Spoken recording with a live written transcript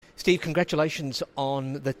Steve, congratulations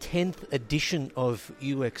on the 10th edition of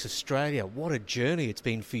UX Australia. What a journey it's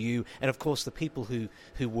been for you and, of course, the people who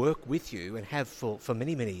work with you and have for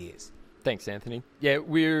many, many years. Thanks, Anthony. Yeah,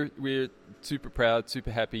 we're super proud,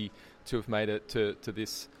 super happy to have made it to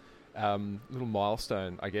this little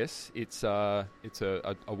milestone, I guess. It's a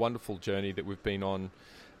wonderful journey that we've been on,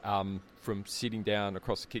 from sitting down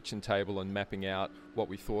across the kitchen table and mapping out what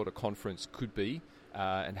we thought a conference could be,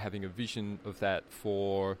 and having a vision of that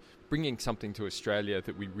for bringing something to Australia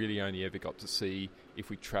that we really only ever got to see if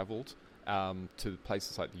we travelled to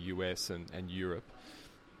places like the US and Europe.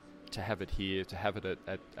 To have it here, to have it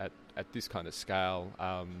at this kind of scale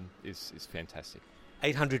is fantastic.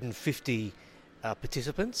 850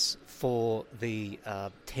 participants for the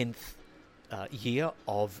 10th year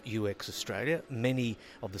of UX Australia. Many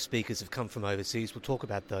of the speakers have come from overseas. We'll talk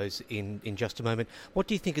about those in just a moment. What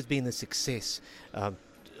do you think has been the success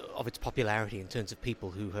of its popularity in terms of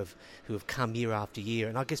people who have come year after year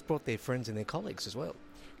and I guess brought their friends and their colleagues as well?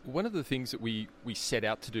 One of the things that we set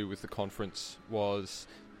out to do with the conference was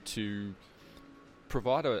to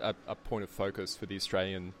provide a point of focus for the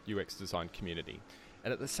Australian UX design community.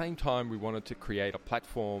 And at the same time, we wanted to create a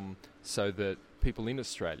platform so that people in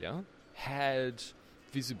Australia had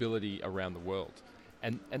visibility around the world.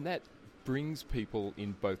 And that brings people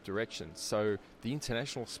in both directions. So the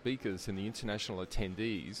international speakers and the international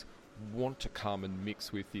attendees want to come and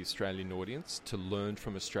mix with the Australian audience to learn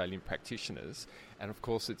from Australian practitioners. And of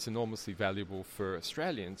course, it's enormously valuable for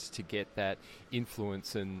Australians to get that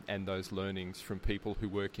influence and those learnings from people who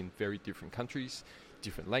work in very different countries,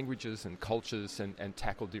 different languages and cultures, and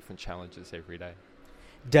tackle different challenges every day.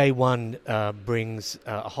 Day one brings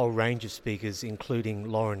a whole range of speakers, including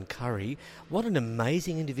Lauren Curry. What an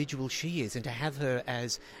amazing individual she is, and to have her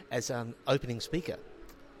as opening speaker.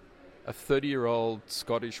 A 30-year-old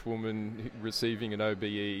Scottish woman receiving an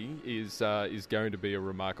OBE is going to be a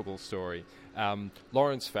remarkable story.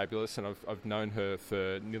 Lauren's fabulous, and I've known her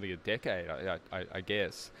for nearly a decade, I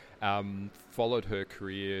guess. Followed her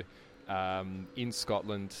career in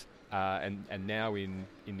Scotland and now in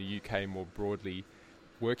the UK more broadly,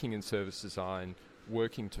 working in service design,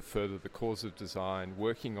 working to further the cause of design,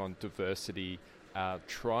 working on diversity,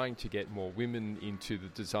 trying to get more women into the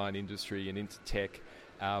design industry and into tech.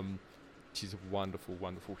 She's a wonderful,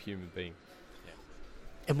 wonderful human being. Yeah.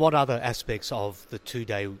 And what other aspects of the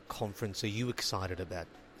two-day conference are you excited about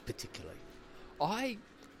particularly? I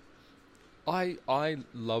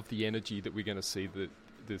love the energy that we're going to see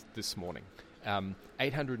this morning.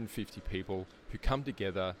 850 people who come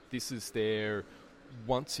together. This is their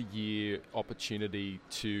once-a-year opportunity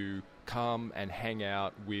to come and hang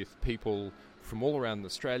out with people from all around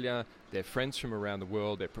Australia, their friends from around the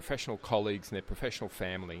world, their professional colleagues and their professional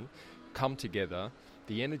family come together.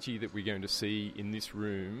 The energy that we're going to see in this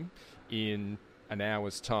room in an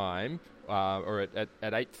hour's time, or at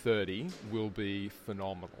 8:30, will be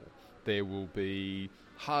phenomenal. There will be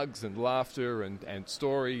hugs and laughter and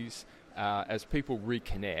stories as people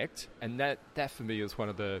reconnect, and that for me is one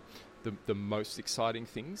of the most exciting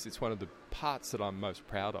things. It's one of the parts that I'm most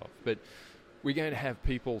proud of. But we're going to have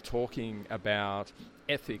people talking about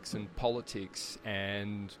ethics and politics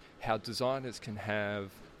and how designers can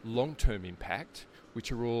have long-term impact,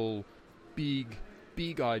 which are all big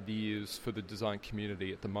ideas for the design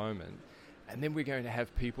community at the moment. And then we're going to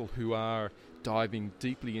have people who are diving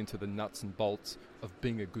deeply into the nuts and bolts of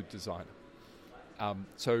being a good designer.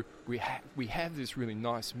 So we have this really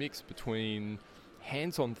nice mix between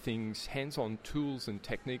hands-on things, hands-on tools and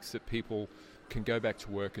techniques that people can go back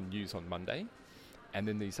to work and use on Monday, and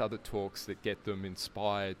then these other talks that get them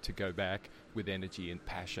inspired to go back with energy and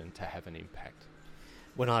passion to have an impact.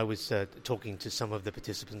 When I was talking to some of the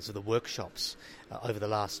participants of the workshops over the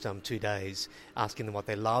last 2 days, asking them what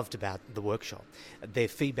they loved about the workshop, their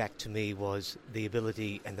feedback to me was the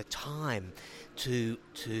ability and the time to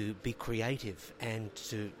be creative and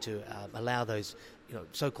to allow those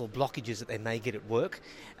so-called blockages that they may get at work,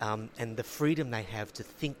 and the freedom they have to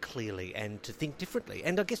think clearly and to think differently,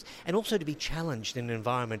 and I guess, and also to be challenged in an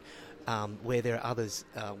environment where there are others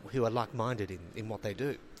who are like-minded in what they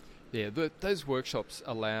do. Yeah, those workshops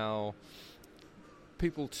allow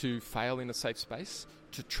people to fail in a safe space,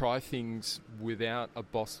 to try things without a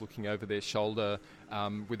boss looking over their shoulder,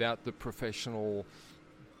 without the professional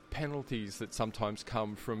penalties that sometimes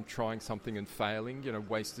come from trying something and failing,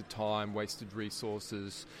 wasted time, wasted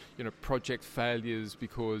resources, project failures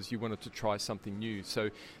because you wanted to try something new. So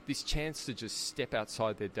this chance to just step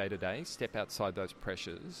outside their day-to-day, step outside those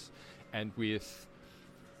pressures, and with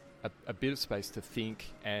a bit of space to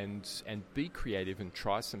think and be creative and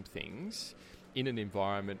try some things in an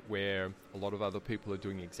environment where a lot of other people are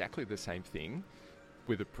doing exactly the same thing,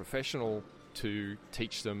 with a professional to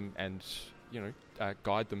teach them and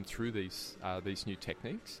guide them through these new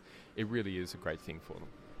techniques, it really is a great thing for them.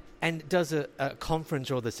 And does a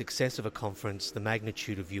conference or the success of a conference, the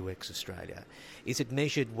magnitude of UX Australia, is it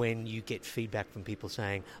measured when you get feedback from people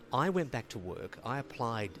saying, I went back to work, I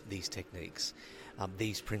applied these techniques,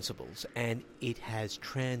 these principles, and it has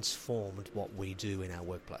transformed what we do in our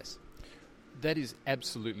workplace? That is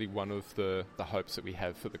absolutely one of the hopes that we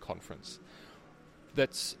have for the conference.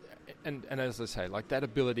 And as I say, like that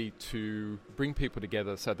ability to bring people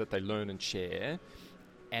together so that they learn and share,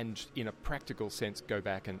 and in a practical sense go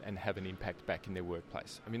back and have an impact back in their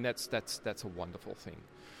workplace. I mean, that's a wonderful thing.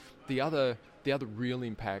 The other real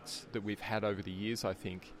impacts that we've had over the years, I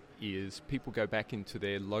think, is people go back into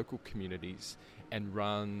their local communities and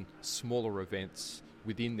run smaller events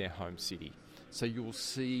within their home city. So you'll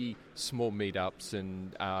see small meetups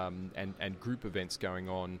and group events going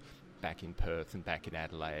on back in Perth and back in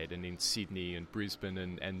Adelaide and in Sydney and Brisbane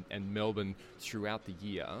and Melbourne throughout the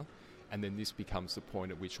year. And then this becomes the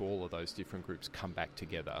point at which all of those different groups come back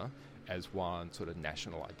together as one sort of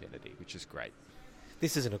national identity, which is great.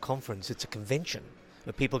 This isn't a conference, it's a convention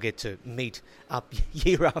where people get to meet up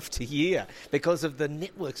year after year because of the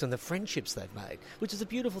networks and the friendships they've made, which is a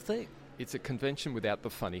beautiful thing. It's a convention without the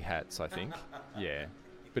funny hats, I think. Yeah,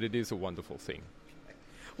 but it is a wonderful thing.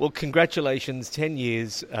 Well, congratulations, 10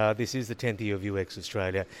 years. This is the 10th year of UX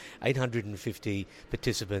Australia. 850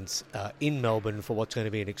 participants in Melbourne for what's going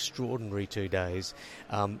to be an extraordinary 2 days,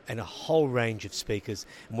 and a whole range of speakers.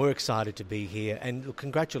 And we're excited to be here. And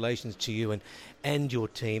congratulations to you and your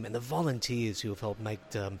team and the volunteers who have helped make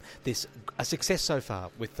this a success so far,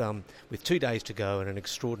 with 2 days to go and an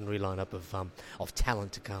extraordinary lineup of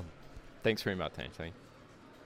talent to come. Thanks very much, Anthony.